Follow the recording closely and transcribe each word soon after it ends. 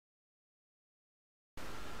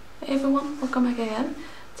Hey everyone, welcome back again.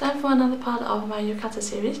 Time for another part of my Yukata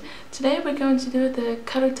series. Today we're going to do the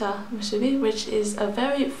Karuta Musubi, which is a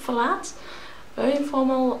very flat, very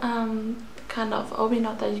informal kind of obi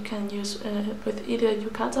knot that you can use with either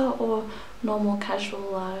yukata or normal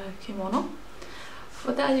casual kimono.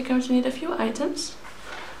 For that you're going to need a few items.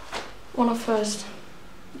 One of first,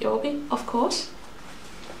 your obi, of course.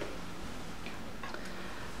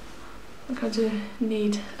 We're going to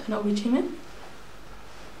need an obi jimin.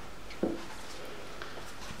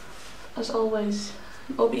 As always,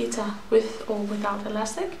 obi-ita with or without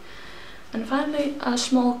elastic. And finally, a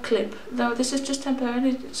small clip. Though this is just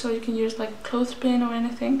temporary, so you can use like a clothespin or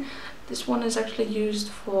anything. This one is actually used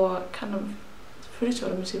for kind of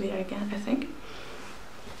Furisoro Musubi again, I think.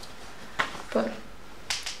 But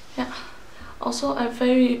yeah. Also, I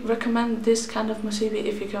very recommend this kind of musubi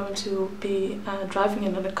if you're going to be driving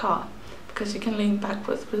in a car, because you can lean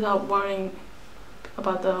backwards without worrying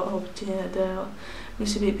about the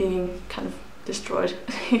musubi being kind of destroyed.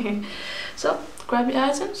 So grab your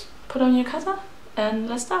items, put on your kata, and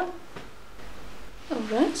let's start.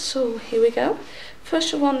 Alright, so here we go.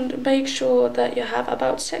 First you want to make sure that you have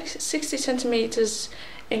about 60 centimeters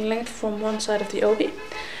in length from one side of the obi.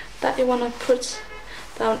 That you want to put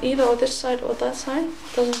down either on this side or that side,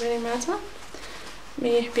 doesn't really matter.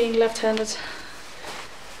 Me being left-handed,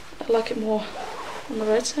 I like it more on the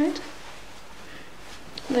right side.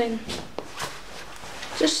 Then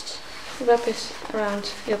just wrap it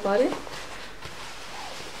around your body.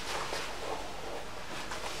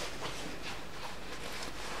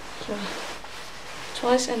 So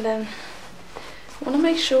twice, and then you want to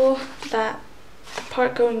make sure that the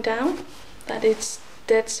part going down, that it's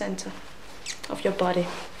dead center of your body.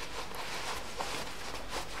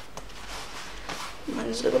 Mine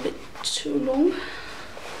is a little bit too long.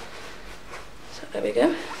 So there we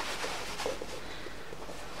go.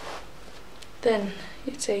 Then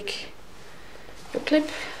you take your clip,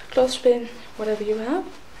 clothespin, whatever you have.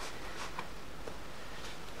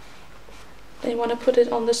 Then you want to put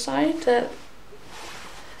it on the side that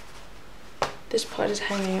this part is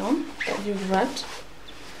hanging on, that you've wrapped.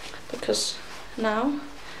 Because now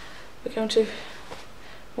we're going to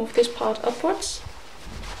move this part upwards.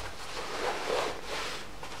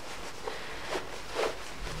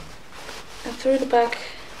 And through the back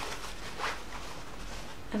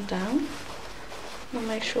and down. And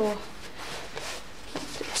make sure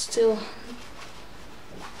it's still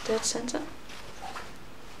dead center.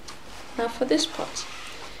 Now for this part,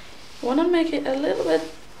 you want to make it a little bit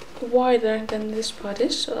wider than this part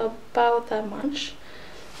is, so about that much.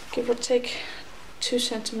 Give or take 2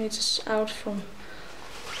 centimeters out from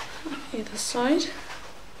either side.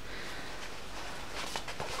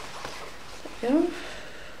 There we go.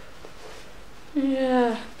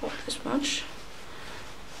 Yeah, about this much.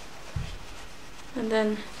 And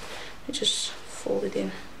then you just fold it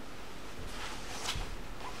in.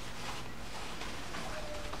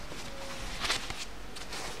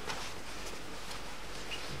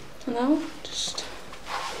 And now just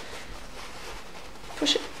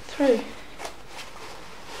push it through.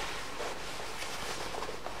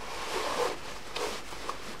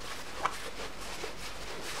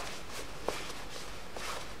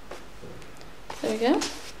 There we go.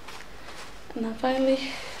 And then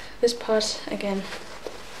finally this part again.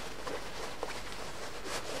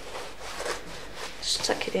 Just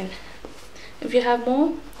tuck it in. If you have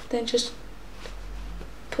more, then just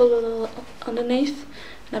pull a little underneath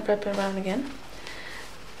and wrap it around again.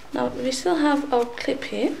 Now we still have our clip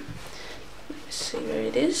here. Let me see where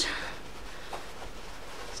it is.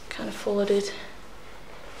 Just kind of fold it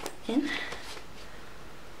in.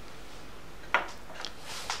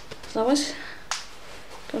 So I was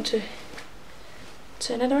going to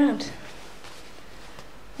turn it around.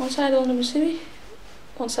 One side on the musubi,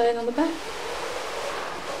 one side on the back.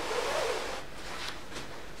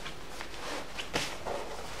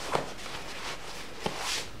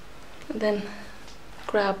 And then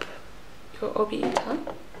grab your obi-ita.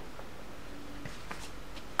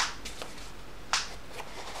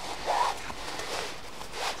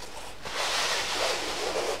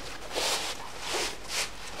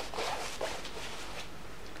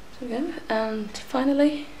 Again, and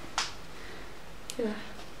finally your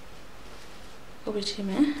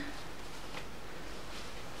obi-jimin.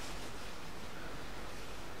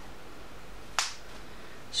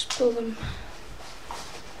 Just pull them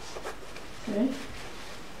through.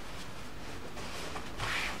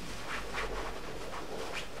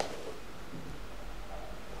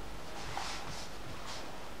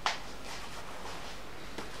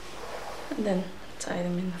 And then tie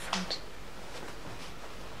them in the front.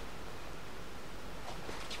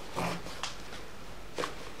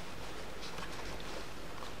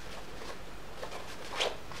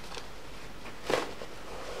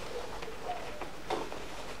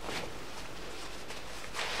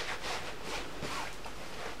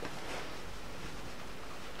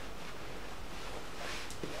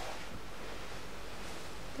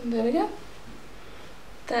 And there we go.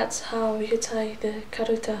 That's how you tie the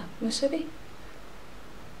Karuta Musubi.